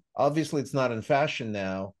it. Obviously, it's not in fashion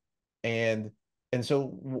now. And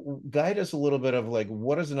so guide us a little bit of like,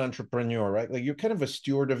 what is an entrepreneur, right? Like you're kind of a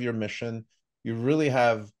steward of your mission. You really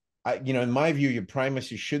have, in my view, your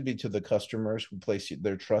primacy should be to the customers who place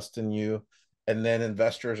their trust in you. And then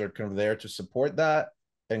investors are kind of there to support that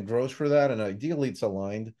and grows for that. And ideally it's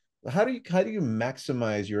aligned. How do you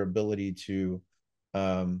maximize your ability to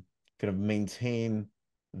kind of maintain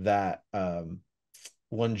that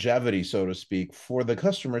longevity, so to speak, for the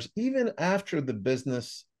customers, even after the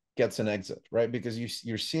business gets an exit, right? Because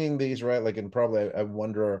you're seeing these, right? Like, and probably I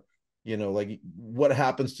wonder, like what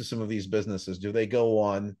happens to some of these businesses? Do they go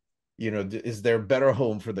on? Is there a better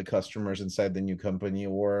home for the customers inside the new company,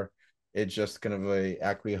 or it's just kind of a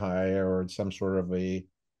acqui-hire or some sort of a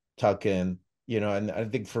tuck in? And I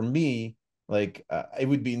think for me, like it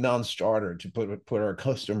would be non-starter to put our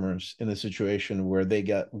customers in a situation where they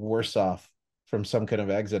get worse off from some kind of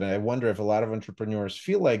exit. And I wonder if a lot of entrepreneurs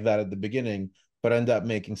feel like that at the beginning, but end up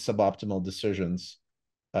making suboptimal decisions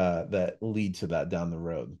that lead to that down the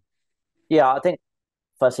road. Yeah, I think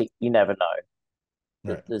firstly, you never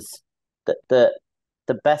know. Right. There's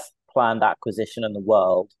the best planned acquisition in the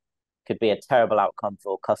world could be a terrible outcome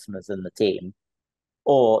for customers and the team,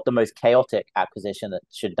 or the most chaotic acquisition that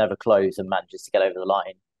should never close and manages to get over the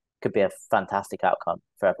line could be a fantastic outcome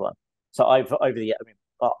for everyone. So I've over the I mean,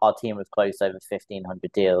 our team has closed over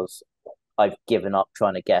 1,500 deals. I've given up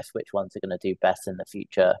trying to guess which ones are going to do best in the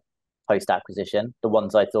future post acquisition. The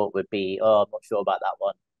ones I thought would be, oh, I'm not sure about that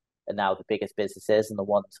one, are now the biggest businesses, and the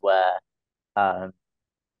ones where, um,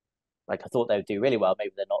 like I thought they would do really well,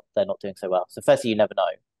 maybe they're not doing so well. So firstly, you never know.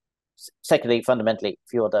 Secondly, fundamentally,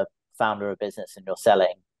 if you're the founder of a business and you're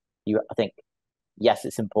selling, I think yes,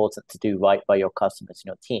 it's important to do right by your customers and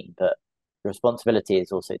your team, but the responsibility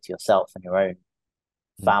is also to yourself and your own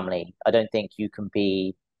Mm. family. I don't think you can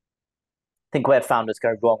be. I think where founders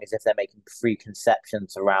go wrong is if they're making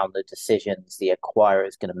preconceptions around the decisions the acquirer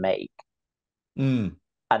is going to make Mm.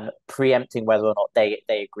 and preempting whether or not they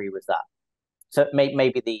agree with that. So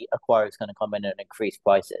maybe the acquirer is going to come in and increase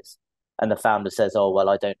prices, and the founder says, "Oh well,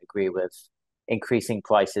 I don't agree with increasing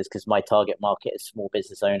prices because my target market is small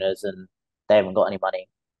business owners and they haven't got any money."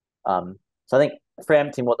 So I think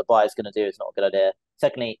preempting what the buyer is going to do is not a good idea.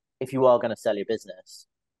 Secondly, if you are going to sell your business,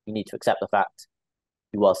 you need to accept the fact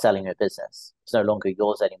you are selling your business. It's no longer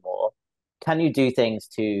yours anymore. Can you do things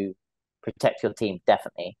to protect your team?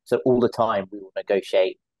 Definitely. So all the time we will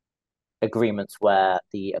negotiate agreements where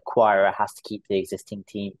the acquirer has to keep the existing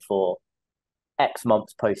team for X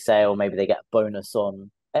months post sale. Maybe they get a bonus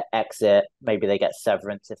on exit. Maybe they get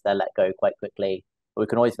severance if they're let go quite quickly. But we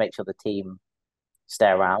can always make sure the team stay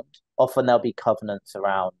around. Often there'll be covenants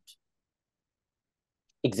around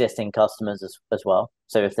existing customers as well.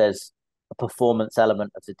 So if there's a performance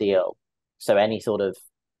element of the deal, so any sort of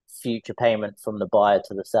future payment from the buyer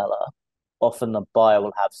to the seller, often the buyer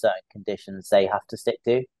will have certain conditions they have to stick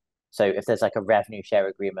to. So if there's like a revenue share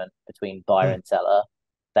agreement between buyer Mm. and seller,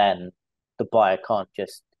 then the buyer can't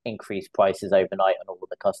just increase prices overnight on all of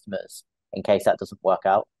the customers in case that doesn't work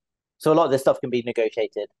out. So a lot of this stuff can be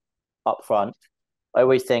negotiated up front. I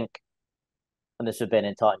always think, and this has been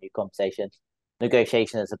in time new conversations,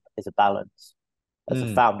 negotiation is a balance. As a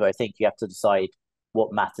Mm. founder, I think you have to decide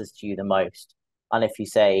what matters to you the most. And if you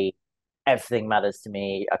say everything matters to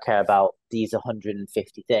me, I care about these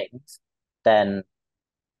 150 things, then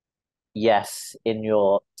yes, in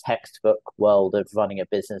your textbook world of running a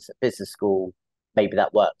business at business school, maybe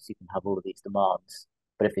that works. You can have all of these demands.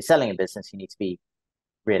 But if you're selling a business, you need to be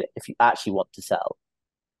real. If you actually want to sell,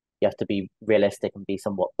 you have to be realistic and be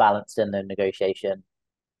somewhat balanced in the negotiation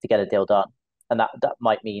to get a deal done. And that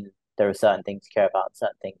might mean there are certain things you care about and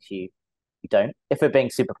certain things you don't. If we're being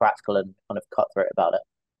super practical and kind of cutthroat about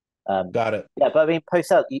it. Got it. Yeah, but I mean, post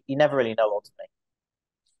sale, you never really know ultimately.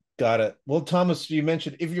 Got it. Well, Thomas, you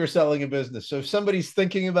mentioned if you're selling a business. So if somebody's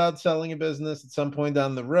thinking about selling a business at some point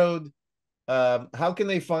down the road, How can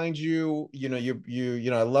they find you?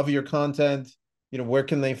 I love your content. Where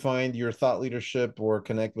can they find your thought leadership or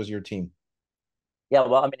connect with your team? Yeah,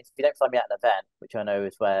 well, I mean, if you don't find me at an event, which I know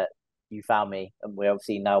is where you found me, and we're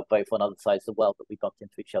obviously now both on other sides of the world, but we bumped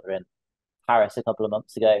into each other in Paris a couple of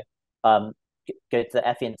months ago. Um, Go to the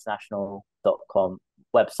feinternational.com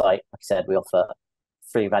website. Like I said, we offer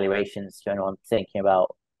free valuations to anyone thinking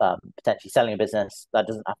about potentially selling a business. That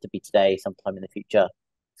doesn't have to be today, sometime in the future.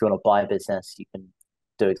 If you want to buy a business, you can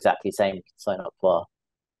do exactly the same. You can sign up for our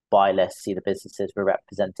buy list, see the businesses we're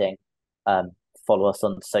representing, um, follow us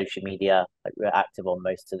on social media. Like we're active on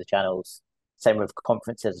most of the channels. Same with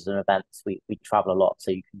conferences and events. We travel a lot,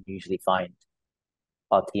 so you can usually find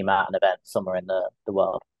our team at an event somewhere in the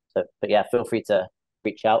world. So, but yeah, feel free to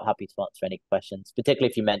reach out. Happy to answer any questions, particularly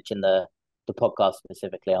if you mention the podcast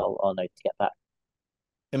specifically. I'll know to get back.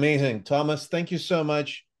 Amazing. Thomas, thank you so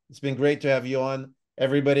much. It's been great to have you on.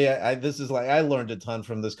 Everybody, this is like I learned a ton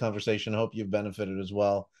from this conversation. I hope you've benefited as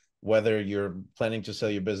well. Whether you're planning to sell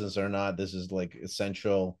your business or not, this is like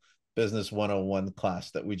essential business 101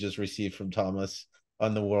 class that we just received from Thomas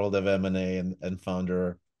on the world of M&A and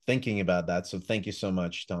founder thinking about that. So thank you so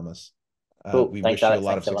much, Thomas. Cool. We Thanks, wish you a Alex.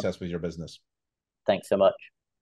 lot of Thanks, everyone. success with your business. Thanks so much.